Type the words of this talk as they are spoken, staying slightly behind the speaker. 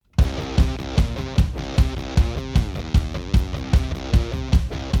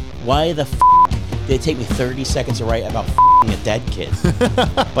Why the did it take me 30 seconds to write about a dead kid?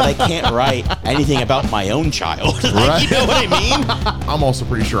 But I can't write anything about my own child. Like, you know what I mean? I'm also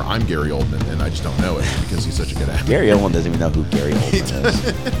pretty sure I'm Gary Oldman, and I just don't know it because he's such a good actor. Gary Oldman doesn't even know who Gary Oldman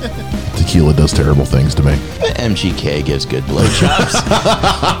is. Tequila does terrible things to me. But MGK gives good blowjobs.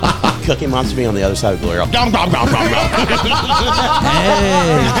 Cookie Monster being on the other side of the glory. Hey.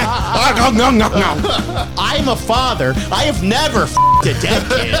 I'm a father. I have never f***ed a dead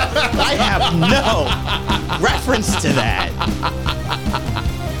kid. I have no reference to that.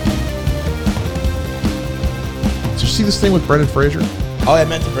 Did you see this thing with Brendan Fraser? Oh, I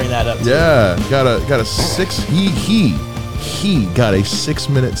meant to bring that up too. Yeah, got a six. He got a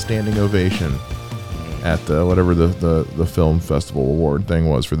 6-minute standing ovation at the whatever the film festival award thing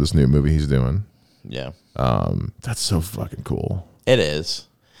was for this new movie he's doing. Yeah. That's so fucking cool. It is.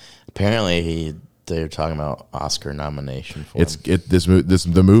 Apparently they're talking about Oscar nomination for him.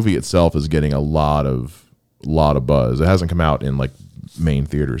 The movie itself is getting a lot of buzz. It hasn't come out in like main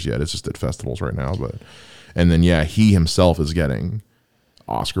theaters yet. It's just at festivals right now, and then he himself is getting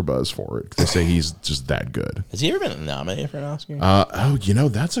Oscar buzz for it. They say he's just that good. Has he ever been nominated for an Oscar?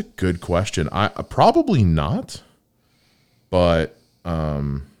 That's a good question. I probably not, but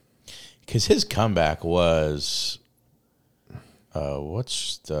because his comeback was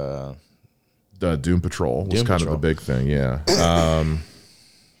what's the Doom Patrol was kind of the big thing. Yeah.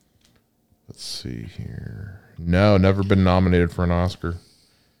 Let's see here. No, never been nominated for an Oscar.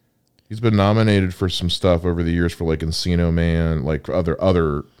 He's been nominated for some stuff over the years for like Encino Man, like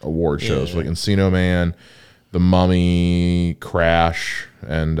other award shows, like Encino Man, The Mummy, Crash,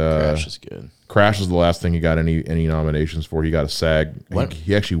 and Crash is good. Crash is the last thing he got any nominations for. He got a SAG.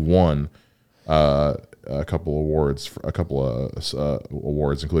 He actually won a couple awards,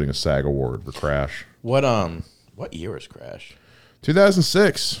 awards, including a SAG award for Crash. What year was Crash?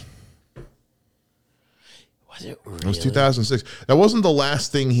 2006. Was it really? It was 2006. That wasn't the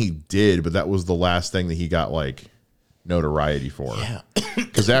last thing he did, but that was the last thing that he got like notoriety for. Yeah.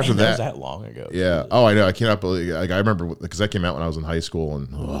 Because after that, was that long ago. Yeah. Oh, I know. I cannot believe. Like I remember because that came out when I was in high school, and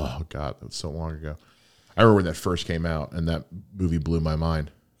oh god, that was so long ago. I remember when that first came out, and that movie blew my mind.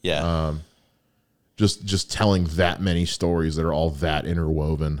 Yeah. Just telling that many stories that are all that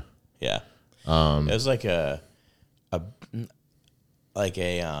interwoven. Yeah. It was like a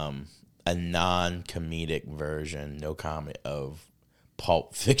non-comedic version, no comedy of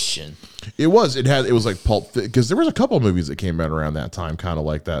Pulp Fiction. It was like Pulp, because there was a couple of movies that came out around that time, kind of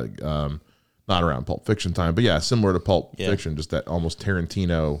like that. Not around Pulp Fiction time, but yeah, similar to Pulp Fiction, just that almost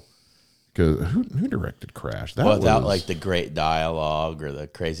Tarantino. Because who directed Crash? That without like the great dialogue or the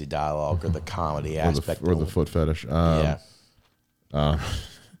crazy dialogue or the comedy aspect or the foot fetish.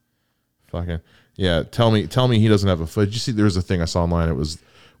 Fucking yeah. Tell me he doesn't have a foot. Did you see? There was a thing I saw online. It was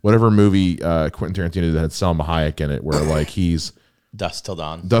whatever movie Quentin Tarantino did that had Salma Hayek in it, where like he's Dusk Till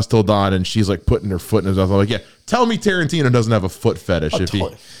Dawn, and she's like putting her foot in his mouth. I'm like, yeah, tell me Tarantino doesn't have a foot fetish. Who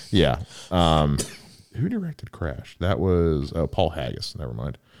directed Crash? That was Paul Haggis. Never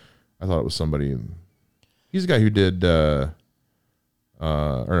mind. I thought it was somebody. He's the guy who did, or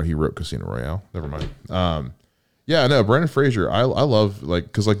no, he wrote Casino Royale. Never mind. Brendan Fraser. I love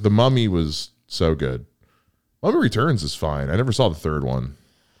because The Mummy was so good. Mummy Returns is fine. I never saw the third one.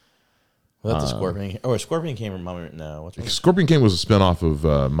 Was that the Scorpion? Scorpion King or Mummy? No, which one? Scorpion King was a spinoff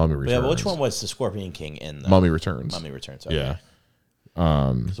of Mummy Returns. Yeah, but which one was the Scorpion King in? Mummy Returns. Mummy Returns. Okay. Yeah.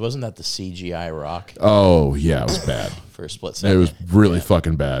 Because wasn't that the CGI rock? Oh yeah, it was bad for a split second. It was really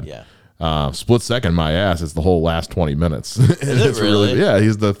fucking bad. Yeah. Split second, my ass. It's the whole last 20 minutes. It's really? Yeah,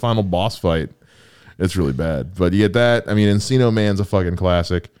 he's the final boss fight. It's really bad. But you get that. I mean, Encino Man's a fucking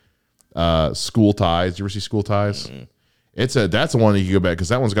classic. School Ties. You ever see School Ties? Mm-hmm. That's the one that you go back, because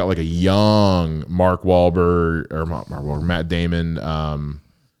that one's got like a young Mark Wahlberg or Matt Damon. I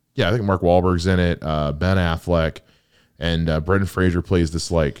think Mark Wahlberg's in it. Ben Affleck. And Brendan Fraser plays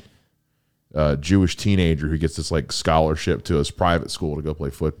this like Jewish teenager who gets this like scholarship to his private school to go play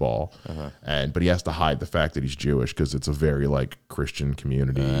football, but he has to hide the fact that he's Jewish because it's a very like Christian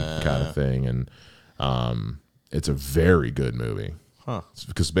community kind of thing, and it's a very good movie.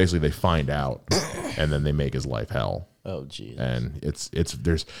 Because basically they find out, and then they make his life hell. Oh, geez. And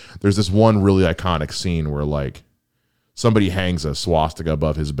there's this one really iconic scene where like somebody hangs a swastika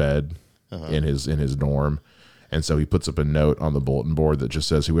above his bed in his dorm. And so he puts up a note on the bulletin board that just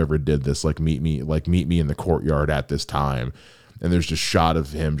says, "Whoever did this, meet me in the courtyard at this time." And there's just a shot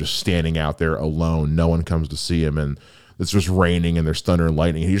of him just standing out there alone. No one comes to see him, and it's just raining, and there's thunder and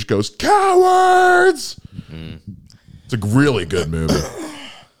lightning. And he just goes, "Cowards!" Mm-hmm. It's a really good movie.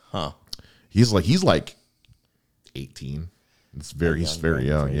 He's like 18. He's very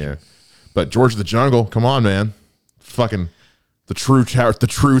young, yeah. But George of the Jungle, come on, man. Fucking the true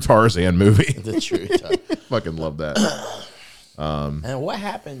Tarzan movie. The true Tarzan. Fucking love that. And what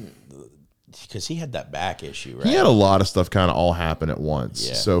happened? Because he had that back issue, right? He had a lot of stuff kind of all happen at once.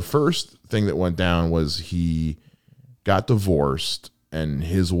 Yeah. So first thing that went down was he got divorced and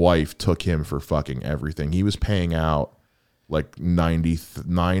his wife took him for fucking everything. He was paying out like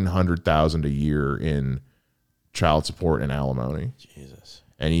 $900,000 a year in child support and alimony. Jesus.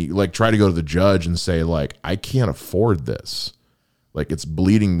 And he like tried to go to the judge and say like, I can't afford this. Like it's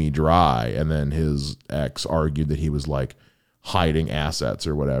bleeding me dry. And then his ex argued that he was like hiding assets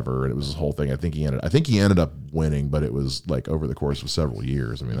or whatever. And it was this whole thing. I think he ended up winning, but it was like over the course of several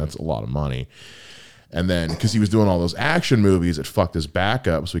years. I mean, that's a lot of money. And then because he was doing all those action movies, it fucked his back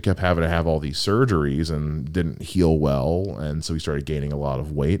up. So he kept having to have all these surgeries and didn't heal well. And so he started gaining a lot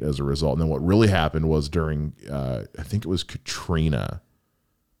of weight as a result. And then what really happened was during, I think it was Katrina.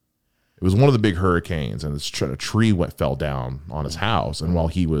 It was one of the big hurricanes, and a tree fell down on his house. And while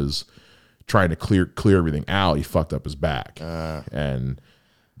he was trying to clear everything out, he fucked up his back. And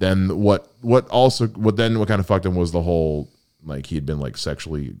then what kind of fucked him was the whole, like he had been like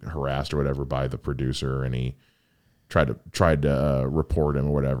sexually harassed or whatever by the producer, and he tried to report him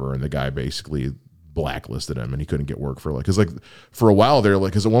or whatever, and the guy basically blacklisted him, and he couldn't get work for like, because like for a while there,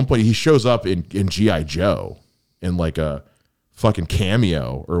 like because at one point he shows up in G.I. Joe in like a fucking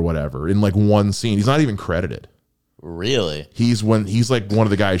cameo or whatever in like one scene. He's not even credited. Really? He's like one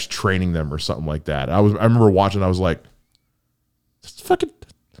of the guys training them or something like that. I remember watching. I was like, is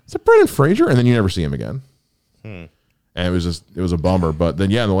that Brendan Fraser? And then you never see him again. And it was a bummer. But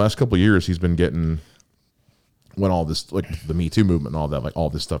then yeah, in the last couple of years, he's been getting, when all this like the Me Too movement and all that, like all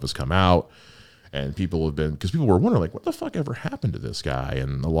this stuff has come out, and people were wondering like, what the fuck ever happened to this guy?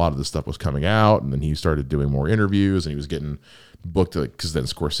 And a lot of this stuff was coming out, and then he started doing more interviews, and he was getting booked, like, because then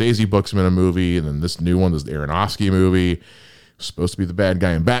Scorsese books him in a movie, and then this new one, this Aronofsky movie, was supposed to be the bad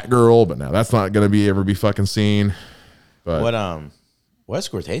guy in Batgirl, but now that's not going to ever be fucking seen. But what's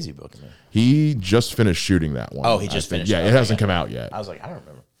Scorsese booking? He just finished shooting that one. Oh, he just finished. Yeah, it hasn't come out yet. I was like, I don't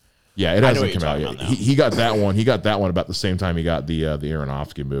remember. Yeah, it hasn't come out yet. He got that one. He got that one about the same time he got the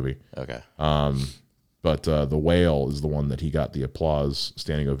Aronofsky movie. Okay. But The Whale is the one that he got the applause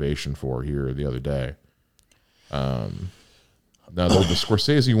standing ovation for here the other day. Now the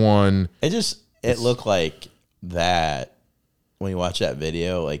Scorsese one, it looked like that when you watch that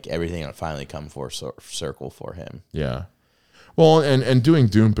video, like everything had finally come full circle for him. Yeah. Well, and doing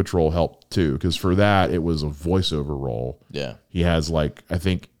Doom Patrol helped too, because for that it was a voiceover role. Yeah. He has like I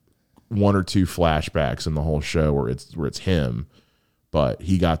think one or two flashbacks in the whole show where it's him, but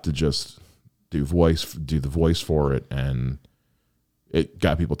he got to just do the voice for it, and it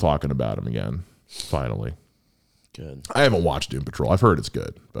got people talking about him again. Finally. Good. I haven't watched Doom Patrol. I've heard it's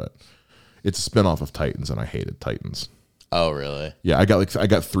good, but it's a spinoff of Titans, and I hated Titans. Oh, really? Yeah, I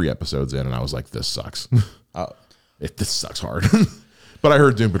got 3 episodes in, and I was like, this sucks. Oh, This sucks hard. But I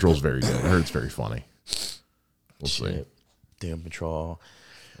heard Doom Patrol is very good. I heard it's very funny. We'll see. Doom Patrol.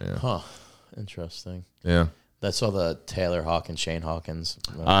 Yeah. Huh. Interesting. Yeah. That's all the Taylor Hawkins, Shane Hawkins.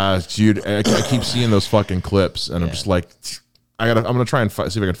 Dude, I keep seeing those fucking clips, and I'm just like, I'm gonna try and see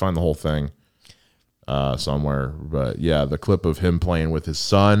if I can find the whole thing somewhere. But yeah, the clip of him playing with his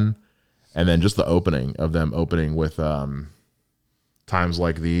son, and then just the opening of them opening with Times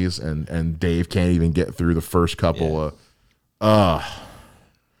Like These, and Dave can't even get through the first couple of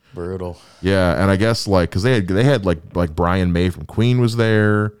brutal. Yeah, and I guess like because they had like Brian May from Queen was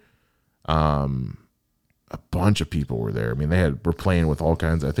there, a bunch of people were there. I mean, were playing with all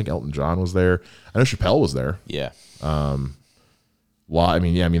kinds. I think Elton John was there. I know Chappelle was there. Yeah.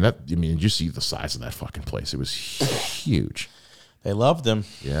 Did you see the size of that fucking place? It was huge. They loved him.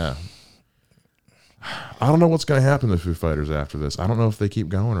 Yeah. I don't know what's going to happen to Foo Fighters after this. I don't know if they keep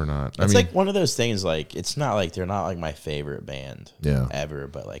going or not. It's like one of those things, like, it's not like they're not like my favorite band ever,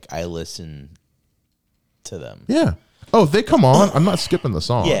 but like I listen to them. Yeah. Oh, if they come on, I'm not skipping the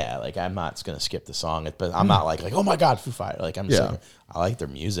song. Yeah, like I'm not going to skip the song, but I'm not like, oh my God, Foo Fighters. Like I'm just like, I like their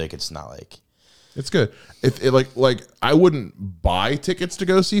music. It's not like. It's good. If it, like I wouldn't buy tickets to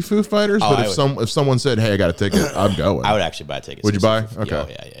go see Foo Fighters, but if someone said, "Hey, I got a ticket," I'm going. I would actually buy tickets. Would you buy? Okay. Oh,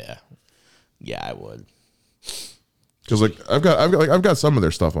 yeah, I would. Because like I've got some of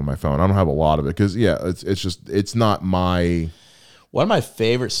their stuff on my phone. I don't have a lot of it because it's not my. One of my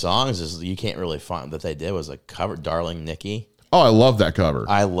favorite songs is you can't really find that they did was a cover, "Darling Nikki." Oh, I love that cover.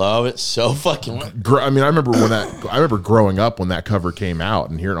 I love it so fucking much. I mean, I remember growing up when that cover came out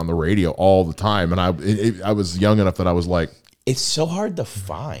and hearing it on the radio all the time. And I was young enough that I was like, It's so hard to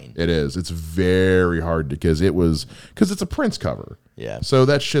find. It is. It's very hard because it's a Prince cover. Yeah. So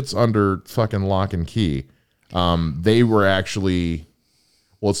that shit's under fucking lock and key. They were actually,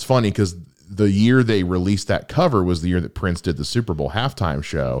 well, it's funny because the year they released that cover was the year that Prince did the Super Bowl halftime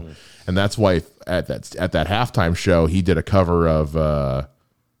show. And that's why at that halftime show, he did a cover of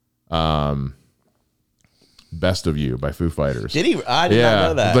Best of You by Foo Fighters. Did he? I did not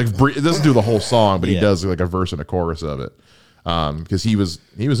know that. Like, it doesn't do the whole song, but he does like a verse and a chorus of it. Because he was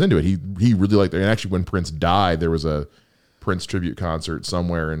into it. He really liked it. And actually, when Prince died, there was a Prince tribute concert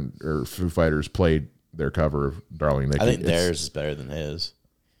somewhere, or Foo Fighters played their cover of Darling. I think theirs is better than his.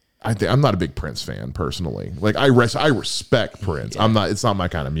 I'm not a big Prince fan personally. Like I respect Prince. Yeah. It's not my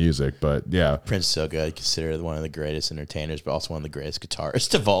kind of music, but yeah. Prince is so good. Considered one of the greatest entertainers, but also one of the greatest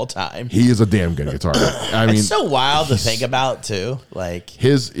guitarists of all time. He is a damn good guitarist. I mean, it's so wild to think about too. Like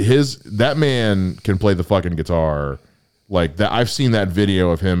that man can play the fucking guitar. Like that, I've seen that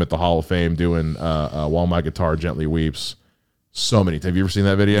video of him at the Hall of Fame doing "While My Guitar Gently Weeps" so many times. Have you ever seen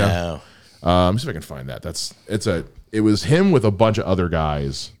that video? No. Let me see if I can find that. It was him with a bunch of other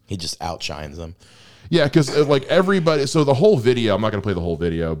guys. He just outshines them. Yeah, because like everybody. So the whole video, I'm not going to play the whole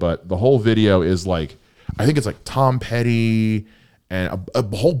video, but the whole video is like, I think it's like Tom Petty and a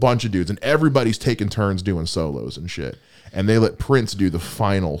whole bunch of dudes, and everybody's taking turns doing solos and shit. And they let Prince do the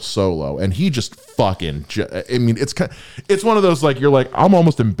final solo, and he just fucking. I mean, it's one of those like you're like, I'm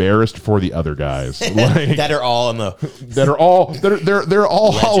almost embarrassed for the other guys like, that are all in the they're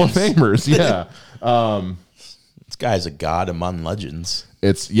all Hall of Famers. Yeah, this guy's a god among legends.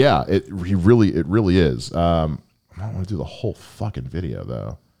 It really is. I don't want to do the whole fucking video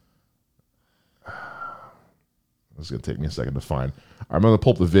though. It's gonna take me a second to find. I'm gonna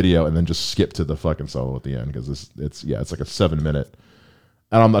pull up the video and then just skip to the fucking solo at the end because it's like a 7-minute,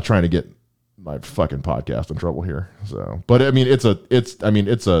 and I'm not trying to get my fucking podcast in trouble here. So, but I mean, it's a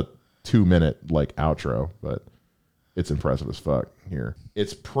 2-minute like outro, but it's impressive as fuck. Here,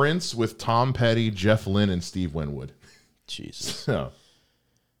 it's Prince with Tom Petty, Jeff Lynne, and Steve Winwood. Jesus. So.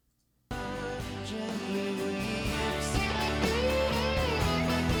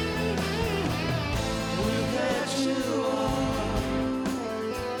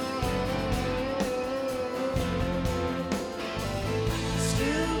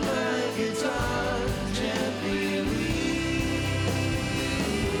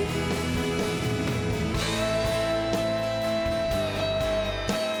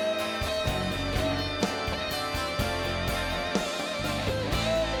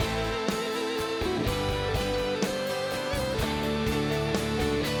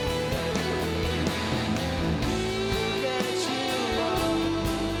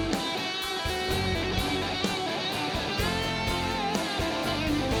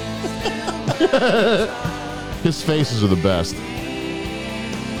 His faces are the best.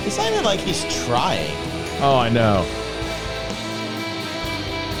 It's not even like he's trying. Oh, I know.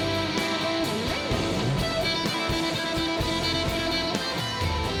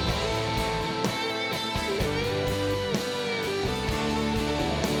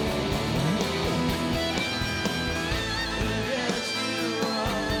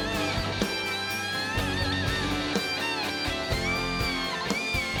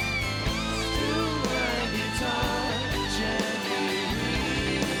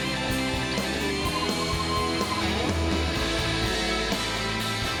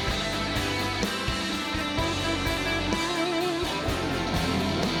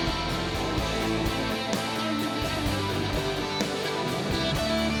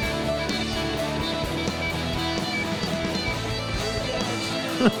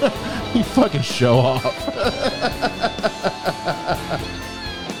 You fucking show off.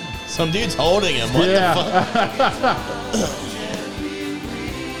 Some dude's holding him. What the fuck?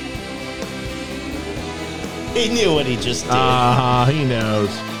 He knew what he just did. He knows.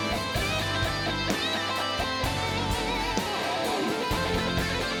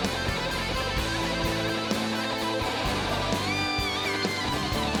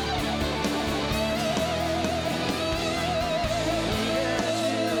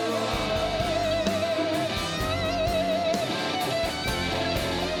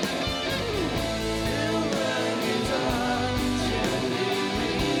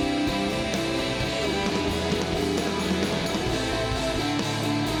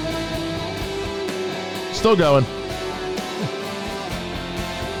 Still going.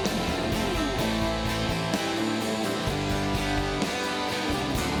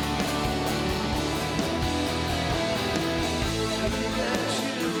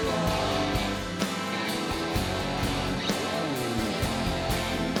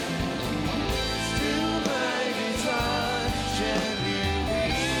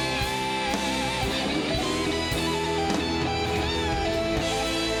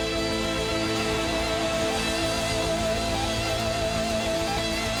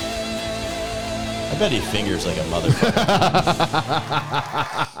 bet he fingers like a motherfucker.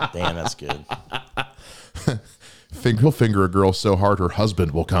 Damn, that's good. He'll finger a girl so hard her husband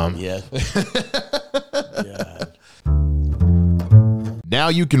will come. Yeah. God. Now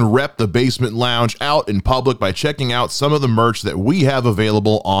you can rep the Basement Lounge out in public by checking out some of the merch that we have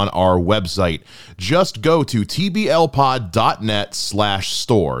available on our website. Just go to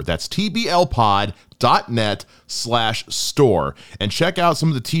tblpod.net/store. That's tblpod.net/store and check out some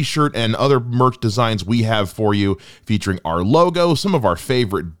of the t-shirt and other merch designs we have for you, featuring our logo, some of our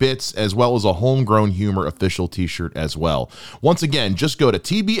favorite bits, as well as a Homegrown Humor official t-shirt as well. Once again, just go to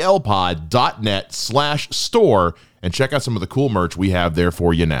tblpod.net/store and check out some of the cool merch we have there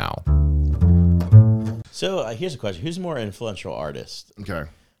for you now. So here's a question. Who's more influential artist? Okay.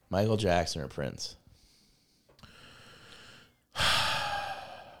 Michael Jackson or Prince?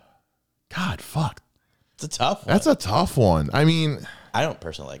 God, fuck. It's a tough one. That's a tough one. I mean, I don't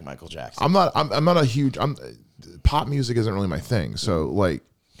personally like Michael Jackson. I'm not a huge, pop music isn't really my thing. So like,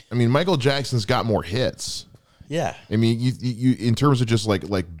 I mean, Michael Jackson's got more hits. Yeah. I mean, you in terms of just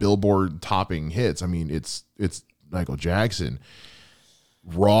like Billboard topping hits, I mean, it's Michael Jackson.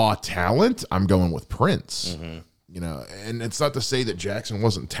 Raw talent, I'm going with Prince. Mm-hmm. You know, and it's not to say that Jackson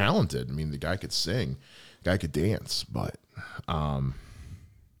wasn't talented. I mean, the guy could sing, the guy could dance, but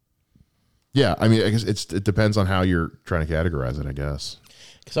yeah, I mean, I guess it depends on how you're trying to categorize it, I guess.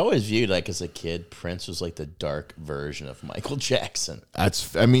 Because I always viewed, like, as a kid, Prince was like the dark version of Michael Jackson. That's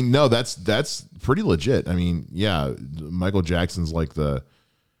pretty legit. I mean, yeah, Michael Jackson's like the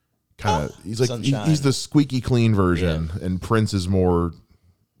kind of he's the squeaky clean version, and Prince is more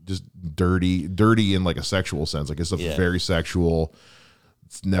just dirty in like a sexual sense. Like it's very sexual.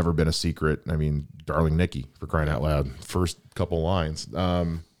 It's never been a secret. I mean, Darling Nikki, for crying out loud, first couple lines.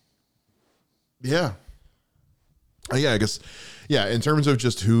 Yeah, I guess. Yeah, in terms of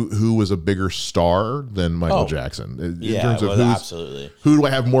just who was a bigger star than Michael Jackson. In terms of absolutely. Who do I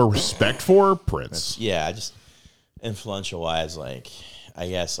have more respect for? Prince. Yeah, just influential wise, like I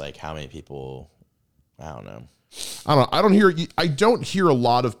guess like how many people, I don't know. I don't hear a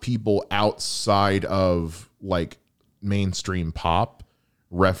lot of people outside of like mainstream pop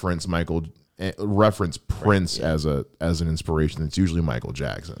reference Prince as an inspiration. It's usually Michael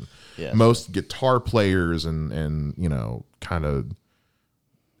Jackson. Yeah. Most guitar players and you know, kind of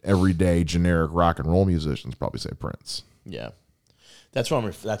everyday generic rock and roll musicians probably say Prince. Yeah. That's how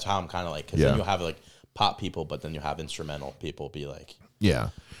I'm kind of like, because then you'll have like pop people, but then you'll have instrumental people be like. Yeah.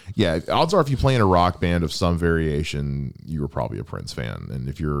 Odds are if you play in a rock band of some variation, you were probably a Prince fan. And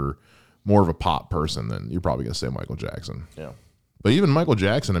if you're more of a pop person, then you're probably going to say Michael Jackson. Yeah. But even Michael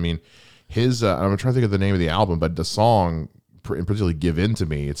Jackson, I mean, his, I'm trying to think of the name of the album, but the song, in particularly Give In To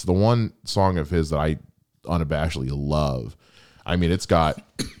Me, it's the one song of his that I unabashedly love. I mean, it's got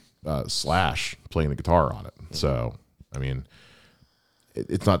Slash playing the guitar on it. So, I mean,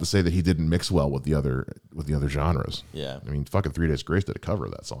 it's not to say that he didn't mix well with the other genres. Yeah. I mean, fucking 3 Days Grace did a cover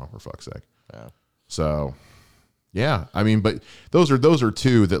of that song, for fuck's sake. Yeah. So, yeah. I mean, but those are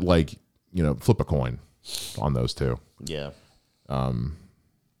two that, like, you know, flip a coin on those two. Yeah.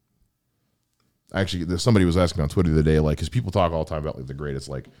 Actually, somebody was asking on Twitter the other day, like, because people talk all the time about like the greatest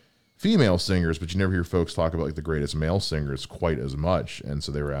like female singers, but you never hear folks talk about like the greatest male singers quite as much. And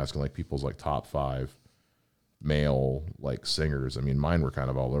so they were asking like people's like top 5 male like singers. I mean, mine were kind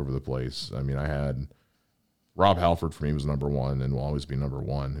of all over the place. I mean, I had Rob Halford for me was number 1 and will always be number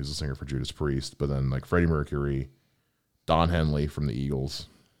 1. Who's a singer for Judas Priest, but then like Freddie Mercury, Don Henley from the Eagles.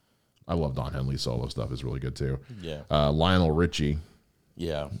 I love Don Henley's solo stuff; is really good too. Yeah. Lionel Richie.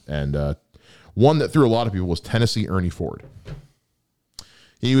 Yeah. And one that threw a lot of people was Tennessee Ernie Ford.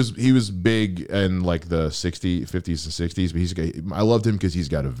 He was big in like the 50s and 60s, but I loved him because he's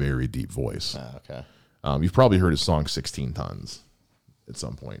got a very deep voice. Oh, okay. You've probably heard his song 16 Tons at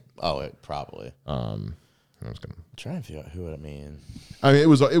some point. Oh, probably. I'm trying to figure out who it mean. I mean, it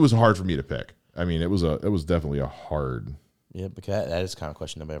was hard for me to pick. I mean, it was definitely a hard. Yeah, because that is kind of a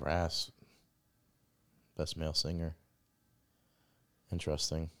question nobody ever asked. Best male singer.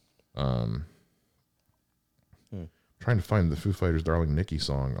 Interesting. Trying to find the Foo Fighters' "Darling Nikki"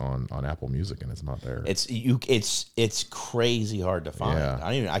 song on Apple Music, and it's not there. It's crazy hard to find. Yeah.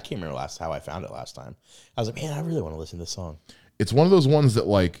 I can't remember how I found it last time. I was like, man, I really want to listen to this song. It's one of those ones that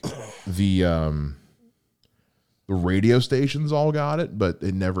like the radio stations all got it, but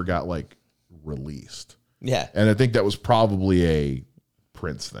it never got like released. Yeah, and I think that was probably a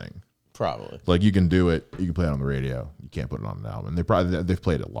Prince thing. Probably. Like you can do it, you can play it on the radio. You can't put it on an album. They've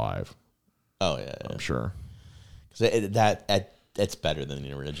played it live. Oh yeah. I'm sure. It's better than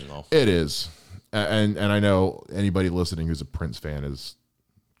the original. It is, and I know anybody listening who's a Prince fan is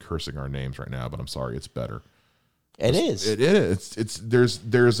cursing our names right now, but I'm sorry, it's better. It is. It is. It's there's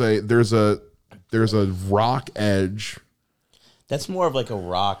a rock edge. That's more of like a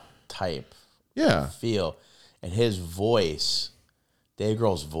rock type feel. And his voice, Dave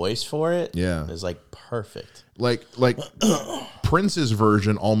Grohl's voice for it is like perfect. Like Prince's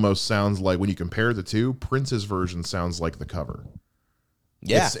version almost sounds like, when you compare the two, Prince's version sounds like the cover.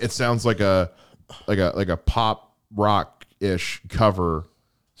 Yeah. It sounds like a pop rock-ish cover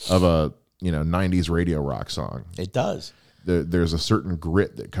of a 90s radio rock song. It does. There's a certain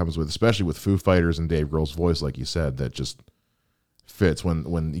grit that comes with, especially with Foo Fighters and Dave Grohl's voice, like you said, that just fits.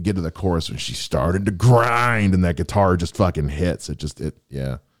 When you get to the chorus, when she started to grind and that guitar just fucking hits, it's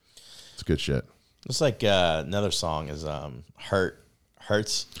good shit. It's like another song is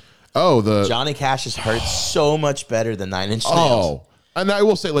Hurts. Oh, the Johnny Cash's Hurts so much better than 9 Inch Nails. Oh, and I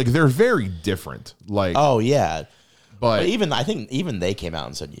will say, like, they're very different. Like, oh yeah, but I think even they came out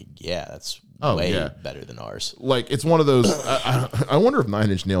and said, yeah, that's way better than ours. Like, it's one of those. I wonder if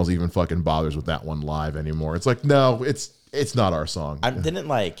 9 Inch Nails even fucking bothers with that one live anymore. It's like, no, it's not our song.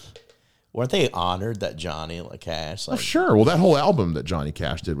 Weren't they honored that Johnny Cash? Oh, sure. Well, that whole album that Johnny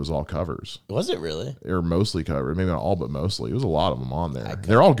Cash did was all covers. Was it really? Or mostly covered. Maybe not all, but mostly. It was a lot of them on there.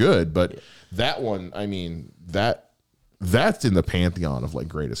 They're all good, but that one, I mean, that's in the pantheon of like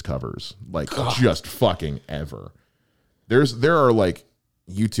greatest covers, like just fucking ever. There are like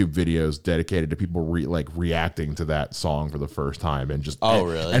YouTube videos dedicated to people reacting to that song for the first time and just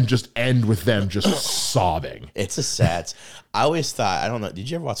really? And just end with them just sobbing. It's a sad. I always thought, I don't know, did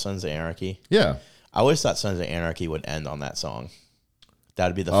you ever watch Sons of Anarchy? Yeah. I always thought Sons of Anarchy would end on that song.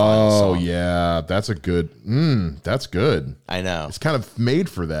 That'd be the final song. Oh yeah, that's a good. That's good. I know. It's kind of made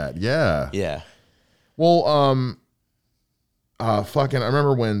for that. Yeah. Yeah. Well, I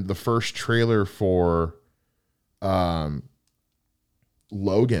remember when the first trailer for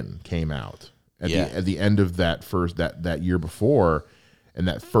Logan came out at the end of that year before, and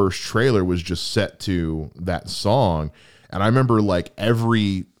that first trailer was just set to that song. And I remember like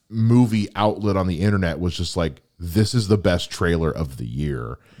every movie outlet on the internet was just like, this is the best trailer of the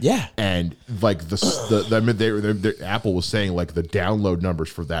year. Yeah. And like Apple was saying like the download numbers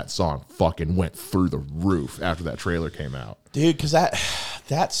for that song fucking went through the roof after that trailer came out. Dude, because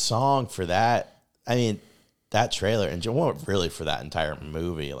that song for that, I mean, that trailer, and really for that entire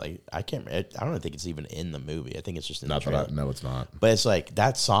movie, like I don't think it's even in the movie. I think it's just in the trailer. No, it's not. But it's like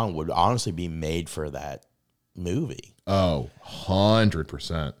that song would honestly be made for that movie. Oh,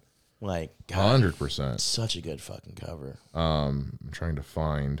 100%. Like, God, 100%. Such a good fucking cover. I'm trying to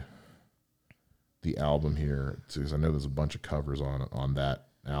find the album here because I know there's a bunch of covers on that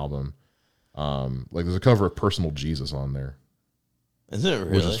album. Like there's a cover of Personal Jesus on there. Is it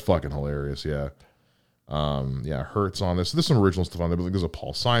really? Which is fucking hilarious, yeah. Hurts on this. There's some original stuff on there, but there's a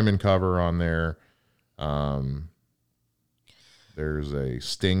Paul Simon cover on there. There's a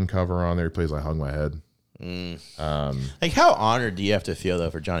Sting cover on there. He plays I Hung My Head. Like, how honored do you have to feel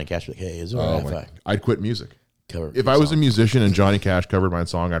though for Johnny Cash? Like, hey, is it all right? I'd quit music. If I song. was a musician and Johnny Cash covered my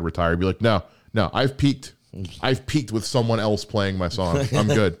song, I'd retire. I'd be like, no, I've peaked. I've peaked with someone else playing my song. I'm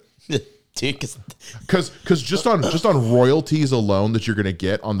good. Dude, because just on royalties alone that you're gonna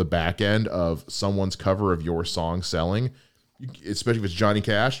get on the back end of someone's cover of your song selling, especially if it's Johnny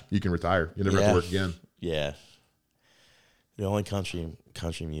Cash, you can retire. You never have to work again. Yeah. The only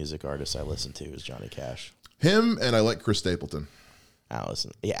country music artist I listen to is Johnny Cash. Him, and I like Chris Stapleton. I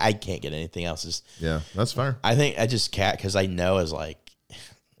listen. Yeah, I can't get anything else. Yeah, that's fair. I think I just can't because I know is like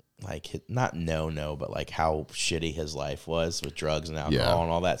not but like how shitty his life was with drugs and alcohol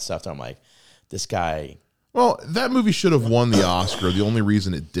and all that stuff. And I'm like, this guy. Well, that movie should have won the Oscar. The only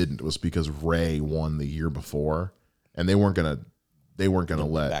reason it didn't was because Ray won the year before, and they weren't gonna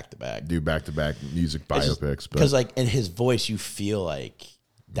let do back to back music biopics. Because like in his voice, you feel like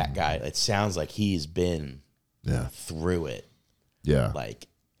that guy. It sounds like he's been through it. Yeah, like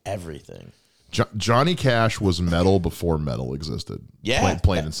everything. Johnny Cash was metal before metal existed. Yeah,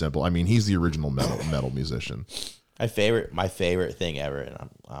 plain and simple. I mean, he's the original metal musician. My favorite thing ever, and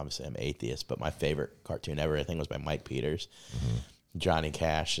I'm atheist, but my favorite cartoon ever, I think, was by Mike Peters. Mm-hmm. Johnny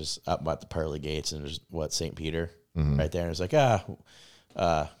Cash is up at the pearly gates, and there's St. Peter right there, and it's like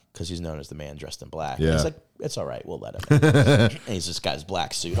because he's known as the man dressed in black. Yeah. And he's like, it's all right, we'll let him. And he's just got his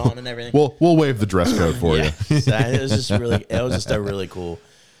black suit on and everything. We'll waive the dress code for you. So it was just a really cool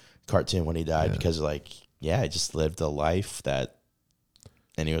cartoon when he died because he just lived a life that,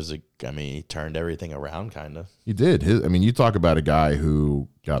 and he turned everything around kind of. He did. You talk about a guy who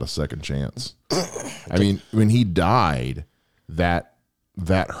got a second chance. When he died, that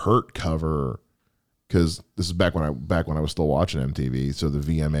Hurt cover because this is back when I was still watching MTV. So the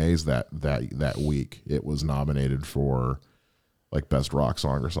VMAs that week, it was nominated for like best rock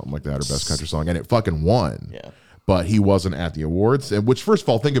song or something like that, or best country song, and it fucking won. Yeah. But he wasn't at the awards. And which, first of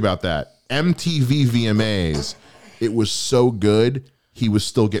all, think about that. MTV VMAs, it was so good, he was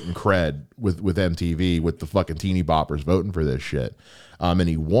still getting cred with MTV, with the fucking teeny boppers voting for this shit. And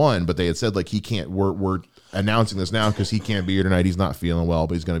he won, but they had said, like, he can't, we're announcing this now because he can't be here tonight. He's not feeling well,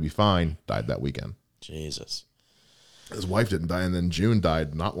 but he's going to be fine. Died that weekend. Jesus. His wife didn't die, and then June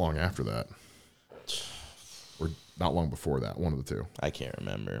died not long after that. Or not long before that, one of the two. I can't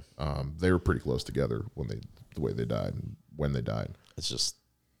remember. They were pretty close together the way they died, when they died. It's just,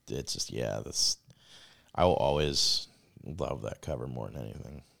 yeah, I will always love that cover more than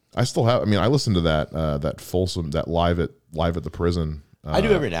anything. I still have, I mean, I listened to that Folsom, that live at the prison. I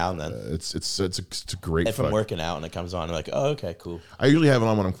do every now and then. It's a great. If I'm working out and it comes on, I'm like, oh, okay, cool. I usually have it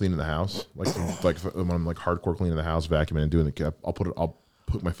on when I'm cleaning the house, like when I'm like hardcore cleaning the house, vacuuming and doing I'll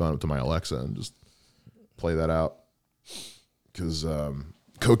put my phone up to my Alexa and just play that out, because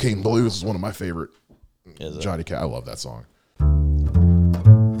Cocaine Blues is one of my favorite. Johnny Cash. I love that song.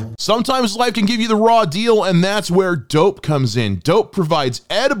 Sometimes life can give you the raw deal, and that's where Dope comes in. Dope provides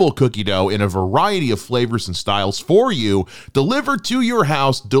edible cookie dough in a variety of flavors and styles for you, delivered to your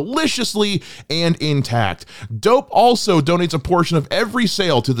house deliciously and intact. Dope also donates a portion of every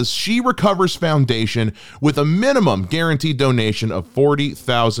sale to the She Recovers Foundation, with a minimum guaranteed donation of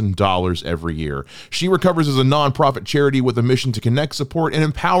 $40,000 every year. She Recovers is a nonprofit charity with a mission to connect, support, and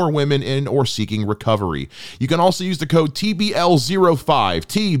empower women in or seeking recovery. You can also use the code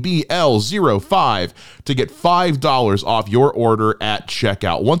TBL05, TBL05, to get $5 off your order at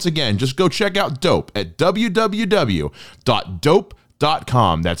checkout. Once again, just go check out Dope at www.dope.com.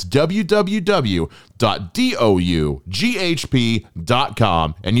 That's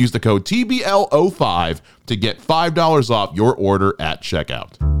www.doughp.com, and use the code TBL05 to get $5 off your order at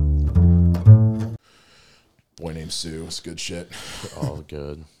checkout. Boy named Sue. It's good shit. All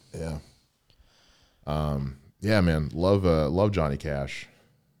good. Yeah. Yeah, man. Love Johnny Cash.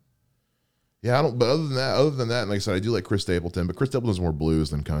 Yeah, I don't. But other than that, and like I said, I do like Chris Stapleton. But Chris Stapleton's more blues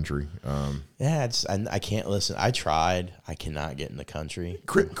than country. Yeah, I can't listen. I tried. I cannot get into country.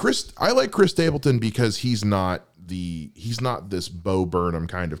 I like Chris Stapleton because he's not this Bo Burnham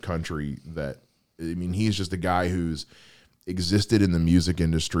kind of country. He's just a guy who's existed in the music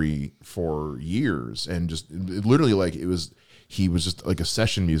industry for years, and just literally he was just like a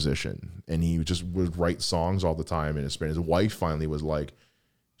session musician, and he just would write songs all the time. And his wife finally was like,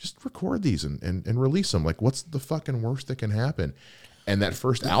 just record these and release them. Like, what's the fucking worst that can happen? And that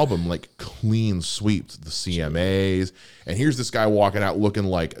first album, like, clean sweeped the CMAs. And here's this guy walking out looking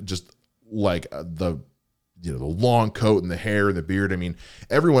like the long coat and the hair and the beard. I mean,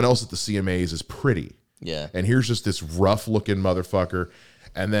 everyone else at the CMAs is pretty. Yeah. And here's just this rough looking motherfucker.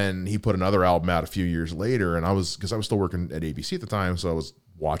 And then he put another album out a few years later, and because I was still working at ABC at the time, so I was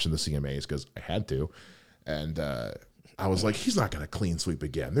watching the CMAs because I had to. And I was like, he's not going to clean sweep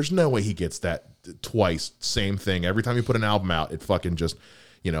again. There's no way he gets that twice. Same thing. Every time you put an album out, it fucking just,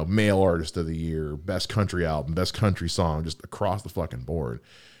 male artist of the year, best country album, best country song, just across the fucking board.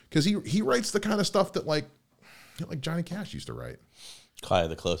 Because he writes the kind of stuff that like Johnny Cash used to write. Probably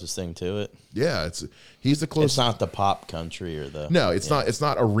the closest thing to it. Yeah, he's the closest. It's not the pop country or the. No, it's not. It's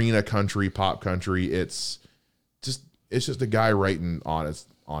not arena country, pop country. It's just a guy writing honest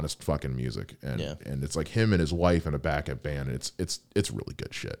fucking music, and it's like him and his wife and a backup band. And it's really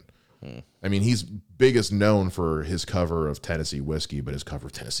good shit. I mean, he's biggest known for his cover of Tennessee Whiskey, but his cover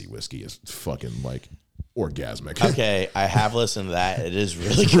of Tennessee Whiskey is fucking like orgasmic. Okay, I have listened to that. It is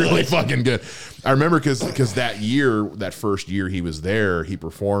really it's good. Really fucking good. I remember because that first year he was there, he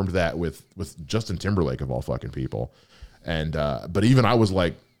performed that with Justin Timberlake of all fucking people. And but even I was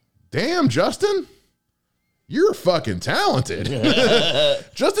like, damn, Justin, you're fucking talented.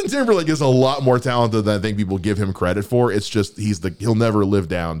 Justin Timberlake is a lot more talented than I think people give him credit for. It's just he'll never live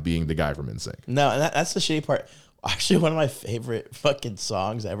down being the guy from NSYNC. No, and that's the shitty part. Actually, one of my favorite fucking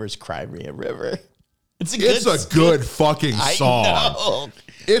songs ever is "Cry Me a River." It's a good fucking song. I know.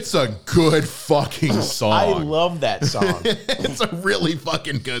 It's a good fucking song. I love that song. It's a really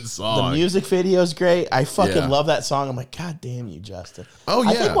fucking good song. The music video is great. I fucking love that song. I'm like, God damn you, Justin. Oh, yeah.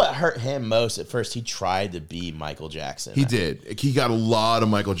 I think what hurt him most at first, he tried to be Michael Jackson. He did. He got a lot of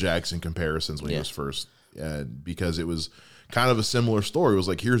Michael Jackson comparisons when he was first, because it was kind of a similar story. It was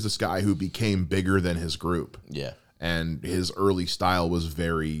like, here's this guy who became bigger than his group. Yeah. And his early style was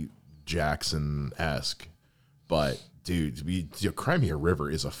very Jackson-esque, but dude, Cry Me a River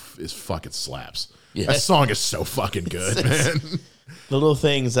is fucking slaps. Yeah. That song is so fucking good, man. The little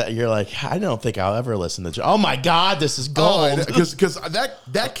things that you're like, I don't think I'll ever listen to. Oh my God, this is gold. Because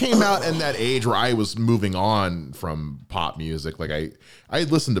that came out in that age where I was moving on from pop music. Like I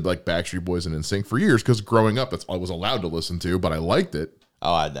had listened to like Backstreet Boys and NSYNC for years because growing up, that's all I was allowed to listen to, but I liked it.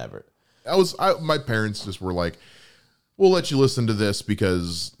 Oh, I'd never. My parents just were like, we'll let you listen to this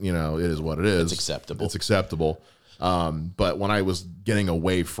because, it is what it is. It's acceptable. It's acceptable. But when I was getting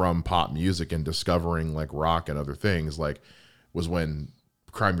away from pop music and discovering like rock and other things, like was when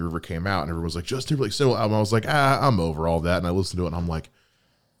Cry Me a River came out and everyone was like, Justin Timberlake's solo album. I was like, I'm over all that. And I listened to it and I'm like,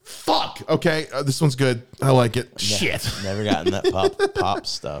 fuck. Okay. This one's good. I like it. Shit. Never gotten that pop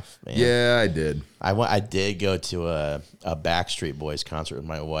stuff, man. Yeah, I did. I did go to a Backstreet Boys concert with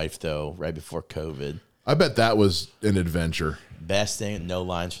my wife though, right before COVID. I bet that was an adventure. Best thing, no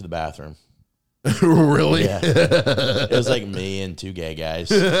lines for the bathroom. Really? Yeah. It was like me and two gay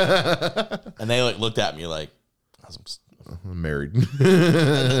guys. And they like looked at me like, I'm married.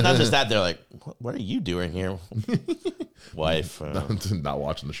 Not just that, they're like, what are you doing here? Wife. Not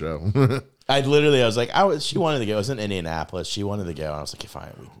watching the show. I was like, she wanted to go. It was in Indianapolis. She wanted to go. And I was like,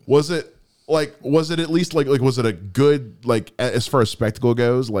 fine. Was it at least like was it a good, like, as far as spectacle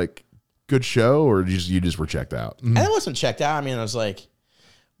goes, like, good show, or you just were checked out? And I wasn't checked out. I mean, I was like,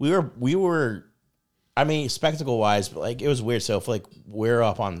 we were, I mean, spectacle wise, but like it was weird. So if like we're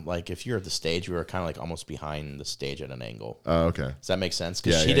up on, like, if you're at the stage, we were kind of like almost behind the stage at an angle. Oh, okay. Does that make sense?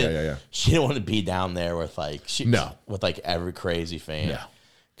 Because Yeah. She didn't want to be down there with like with like every crazy fan. No.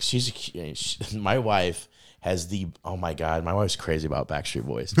 My wife has oh my God, my wife's crazy about Backstreet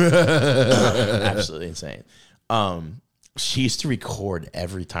Boys. Absolutely insane. She used to record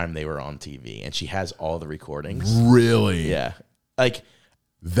every time they were on TV, and she has all the recordings. Really? Yeah. Like,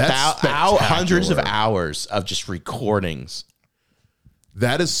 that's hundreds of hours of just recordings.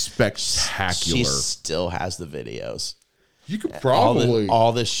 That is spectacular. She still has the videos. You could probably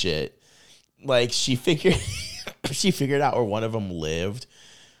all this shit. Like, she figured out where one of them lived,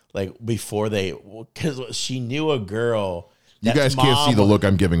 like, before because she knew a girl. You guys can't see the look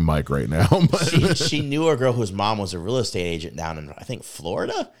I'm giving Mike right now. she knew a girl whose mom was a real estate agent down in, I think,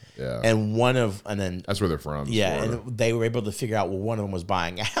 Florida. Yeah. And then that's where they're from. Yeah, Florida. And they were able to figure out, well, one of them was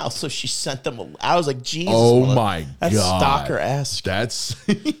buying a house, so she sent them. I was like, Jesus. Oh my God. That's stalker-esque. That's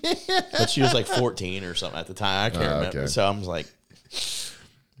but she was like 14 or something at the time. I can't remember. Okay. So I was like,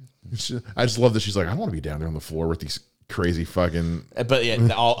 I just love that she's like, I don't want to be down there on the floor with these crazy fucking. But yeah,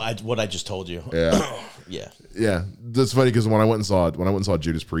 what I just told you. Yeah. Yeah. That's funny because when I went and saw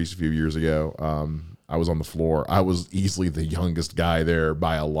Judas Priest a few years ago, I was on the floor. I was easily the youngest guy there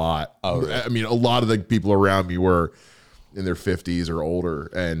by a lot. Oh, really? I mean, a lot of the people around me were in their 50s or older,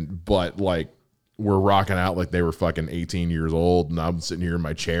 but like were rocking out like they were fucking 18 years old, and I'm sitting here in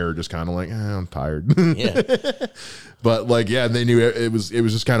my chair just kind of like, I'm tired. Yeah. But like, yeah, they knew it was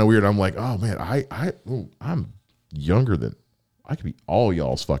just kind of weird. I'm like, oh man, I'm younger than. I could be all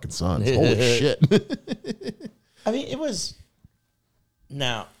y'all's fucking sons. Holy shit. I mean, it was.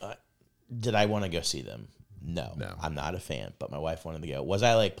 Now, did I want to go see them? No. I'm not a fan, but my wife wanted to go. Was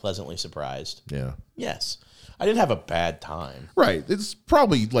I like pleasantly surprised? Yeah. Yes. I didn't have a bad time. Right. It's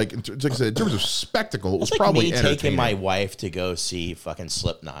probably like I said, in terms of spectacle, it was like probably me taking my wife to go see fucking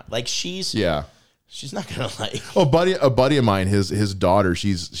Slipknot. Like she's not gonna like. Oh, a buddy of mine, his daughter,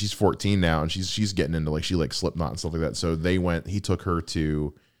 she's 14 now, and she's getting into like she likes Slipknot and stuff like that. So he took her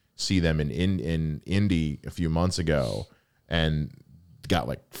to see them in Indy a few months ago, and got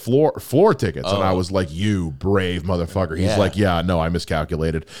like floor tickets. And I was like, you brave motherfucker. He's like, yeah, no, I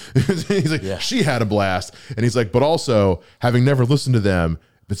miscalculated. He's like, she had a blast, and he's like, but also having never listened to them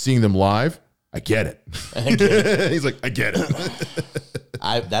but seeing them live, I get it. He's like, I get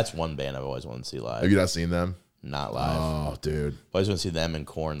it. That's one band I've always wanted to see live. Have you not seen them? Not live. Oh, dude. I always want to see them and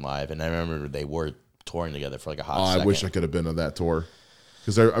Korn live. And I remember they were touring together for like a hot second. I wish I could have been on that tour.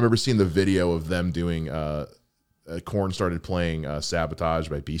 Because I remember seeing the video of them doing, Korn started playing Sabotage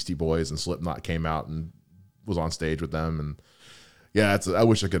by Beastie Boys, and Slipknot came out and was on stage with them. And yeah, I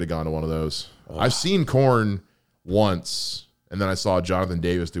wish I could have gone to one of those. I've seen Korn once, and then I saw Jonathan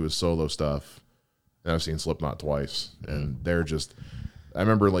Davis do his solo stuff. And I've seen Slipknot twice, and they're just. I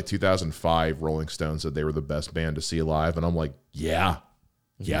remember like 2005, Rolling Stone said they were the best band to see live, and I'm like, yeah,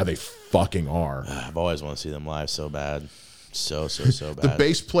 they fucking are. I've always wanted to see them live so bad, so bad. The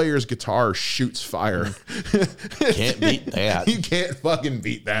bass player's guitar shoots fire. Can't beat that. You can't fucking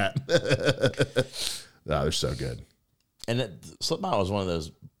beat that. No, they're so good. And Slipknot was one of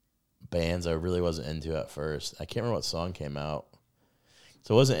those bands I really wasn't into at first. I can't remember what song came out.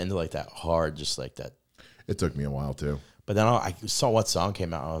 So I wasn't into like that hard, just like that. It took me a while too. But then I saw what song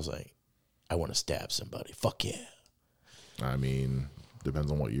came out. And I was like, I want to stab somebody. Fuck yeah. I mean,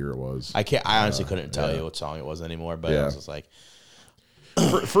 depends on what year it was. I honestly couldn't tell you what song it was anymore. But I was just like,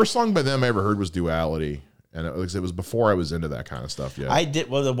 first song by them I ever heard was Duality, and it was before I was into that kind of stuff yet. I did.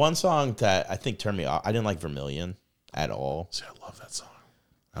 Well, the one song that I think turned me off, I didn't like Vermilion at all. See, I love that song.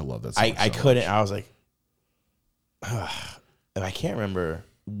 I love that song. I couldn't. I was like, and I can't remember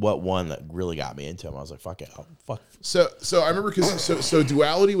what one that really got me into him. I was like, fuck it. Fuck. So I remember because so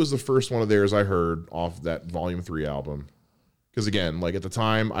Duality was the first one of theirs I heard off that Volume 3 album. Because again, like at the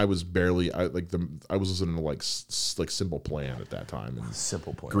time, I was barely I was listening to like Simple Plan at that time, and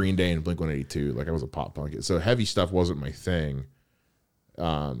Simple Plan, Green Day, and Blink-182. Like I was a pop punk, so heavy stuff wasn't my thing.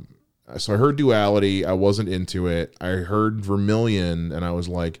 So I heard Duality, I wasn't into it. I heard Vermilion, and I was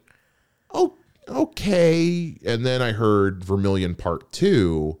like, oh, okay. And then I heard Vermilion Part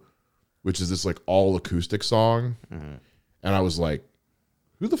 2, which is this like all acoustic song, and I was like,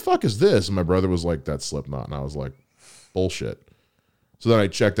 who the fuck is this? And my brother was like, that's Slipknot, and I was like, bullshit. So then I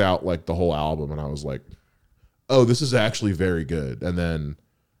checked out like the whole album, and I was like, oh, this is actually very good. And then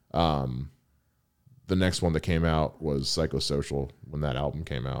the next one that came out was Psychosocial when that album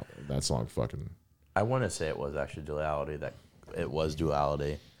came out. That song fucking... I want to say it was actually Duality. It was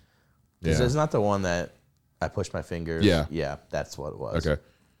Duality. Because Yeah. it's not the one that I pushed my fingers. Yeah. Yeah, that's what it was. Okay.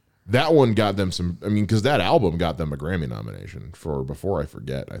 That one got them some... I mean, because that album got them a Grammy nomination for Before I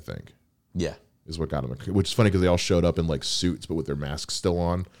Forget, I think. Yeah. Is what got them... Which is funny because they all showed up in like suits, but with their masks still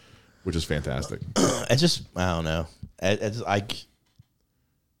on, which is fantastic. It's just... I don't know. It's like...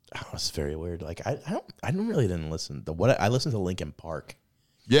 Oh, it's very weird. Like I didn't listen to I listened to Linkin Park.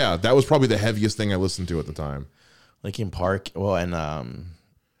 Yeah, that was probably the heaviest thing I listened to at the time. Linkin Park. Well, and I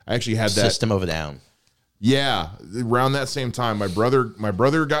actually had that System of a Down. Yeah, around that same time, my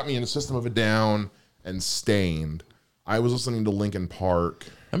brother got me into System of a Down and Stained. I was listening to Linkin Park.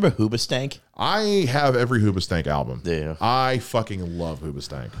 Remember Hoobastank? I have every Hoobastank album. Do you? I fucking love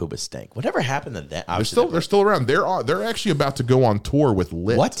Hoobastank. Hoobastank. Whatever happened to that? They're still around. They're actually about to go on tour with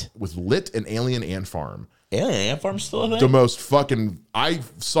Lit. What? With Lit and Alien Ant Farm. Alien Ant Farm's still a thing? The most fucking... I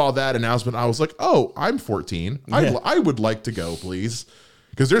saw that announcement. I was like, oh, I'm 14. Yeah. I would like to go, please.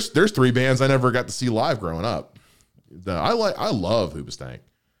 Because there's 3 bands I never got to see live growing up. I love Hoobastank.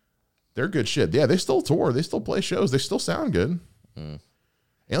 They're good shit. Yeah, they still tour. They still play shows. They still sound good.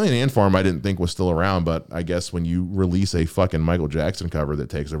 Alien Ant Farm I didn't think was still around, but I guess when you release a fucking Michael Jackson cover that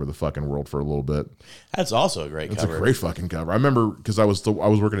takes over the fucking world for a little bit. That's also a great cover. It's a great fucking cover. I remember because I was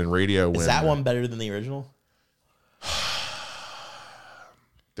working in radio. Is that one better than the original?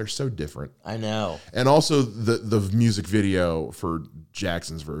 They're so different. I know. And also the music video for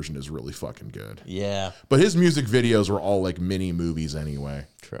Jackson's version is really fucking good. Yeah. But his music videos were all like mini movies anyway.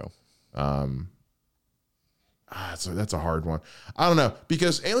 True. So that's a hard one. I don't know,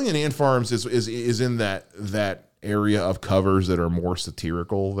 because Alien Ant Farms is in that area of covers that are more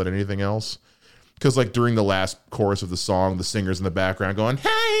satirical than anything else. Because like during the last chorus of the song, the singer's in the background going,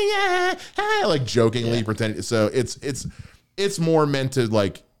 hey, yeah, hey, like jokingly pretending. So it's more meant to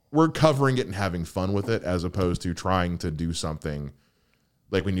like, we're covering it and having fun with it, as opposed to trying to do something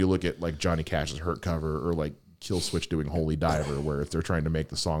like when you look at like Johnny Cash's Hurt cover, or like Kill Switch doing Holy Diver, where if they're trying to make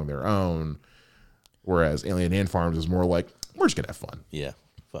the song their own. Whereas Alien Ant Farms is more like, we're just going to have fun. Yeah.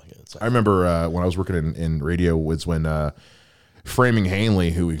 Fuck it. I remember when I was working in radio was when Framing Hanley,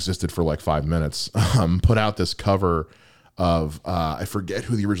 who existed for like 5 minutes, put out this cover of, I forget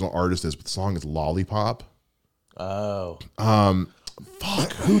who the original artist is, but the song is Lollipop. Oh.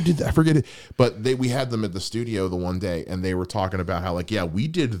 Fuck, who did that? I forget it. But we had them at the studio the one day, and they were talking about how like, yeah, we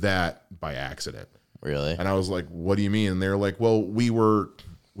did that by accident. Really? And I was like, what do you mean? And they're like, well, we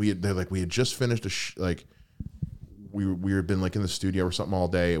had just finished we had been like in the studio or something all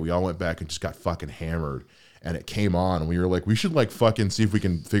day, and we all went back and just got fucking hammered, and it came on, and we were like, we should like fucking see if we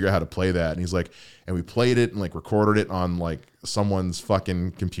can figure out how to play that. And he's like, and we played it and like recorded it on like someone's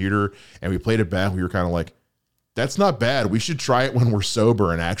fucking computer, and we played it back. We were kind of like, that's not bad. We should try it when we're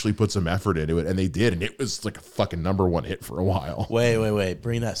sober and actually put some effort into it. And they did, and it was like a fucking #1 hit for a while. Wait.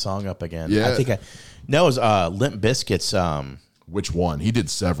 Bring that song up again. Yeah. I think it was Limp Bizkit's Which one? He did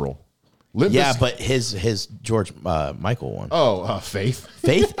several. But his George Michael one. Oh, Faith.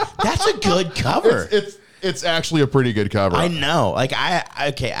 Faith? That's a good cover. It's actually a pretty good cover. I know. Like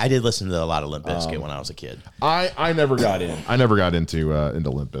I did listen to a lot of Limp Bizkit when I was a kid. I never got in. I never got into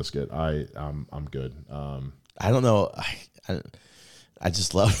Limp Bizkit. I'm good. I don't know. I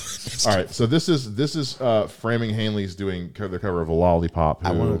just love it. All right, so this is Framing Hanley's doing the cover of a Lollipop.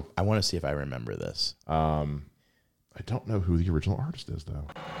 I want to see if I remember this. I don't know who the original artist is though.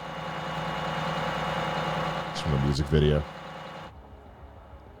 tracks from the music video.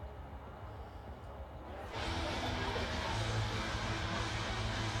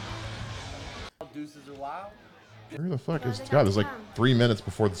 Deuces are wild. Where the fuck is God? There's like 3 minutes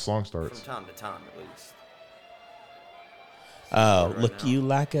before the song starts. From time to time, at least. Oh, Right look now. you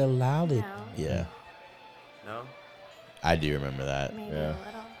like a lollipop. No. Yeah, No? I do remember that. Maybe Yeah. a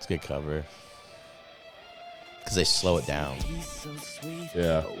little. It's a good cover. Because they slow it down.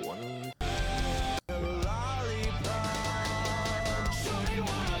 Yeah.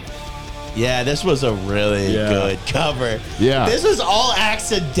 Yeah, this was a really Yeah. good cover. Yeah. This was all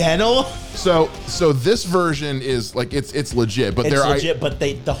accidental. So this version is like it's legit, but It's they're legit, but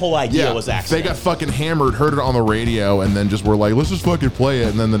the whole idea was They accidental. got fucking hammered, heard it on the radio, and then just were like, let's just fucking play it.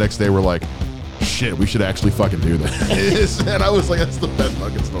 And then the next day we're like, shit, we should actually fucking do this. And I was like, that's the best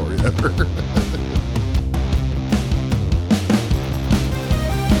fucking story ever.